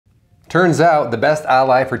Turns out the best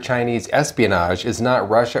ally for Chinese espionage is not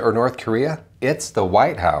Russia or North Korea, it's the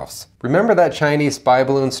White House. Remember that Chinese spy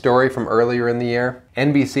balloon story from earlier in the year?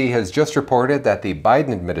 NBC has just reported that the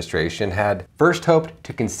Biden administration had first hoped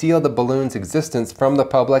to conceal the balloon's existence from the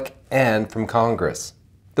public and from Congress.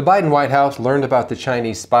 The Biden White House learned about the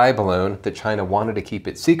Chinese spy balloon that China wanted to keep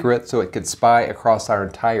it secret so it could spy across our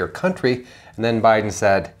entire country, and then Biden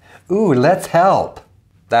said, "Ooh, let's help."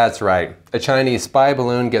 That's right, a Chinese spy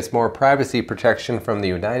balloon gets more privacy protection from the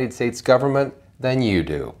United States government than you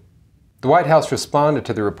do. The White House responded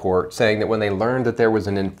to the report, saying that when they learned that there was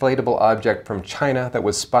an inflatable object from China that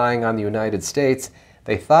was spying on the United States,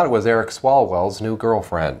 they thought it was Eric Swalwell's new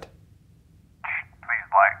girlfriend.